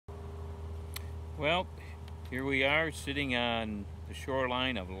Well, here we are sitting on the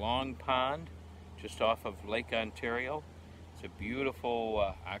shoreline of Long Pond, just off of Lake Ontario. It's a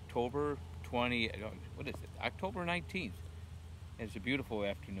beautiful October 20, what is it, October 19th. It's a beautiful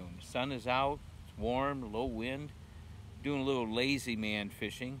afternoon. The sun is out, it's warm, low wind. Doing a little lazy man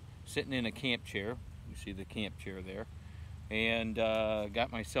fishing, sitting in a camp chair. You see the camp chair there. And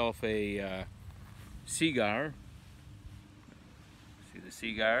got myself a cigar. See the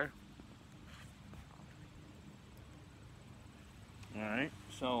cigar? Alright,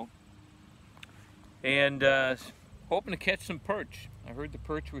 so, and hoping to catch some perch. I heard the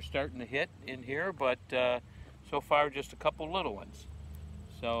perch were starting to hit in here, but so far just a couple little ones.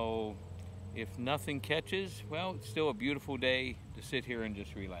 So if nothing catches, well, it's still a beautiful day to sit here and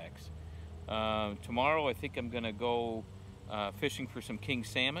just relax. Tomorrow I think I'm going to go fishing for some king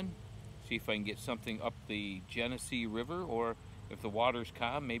salmon, see if I can get something up the Genesee River, or if the water's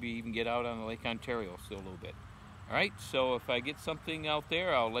calm, maybe even get out on Lake Ontario still a little bit. All right, so if I get something out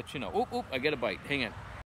there, I'll let you know. Oh, I got a bite. Hang on.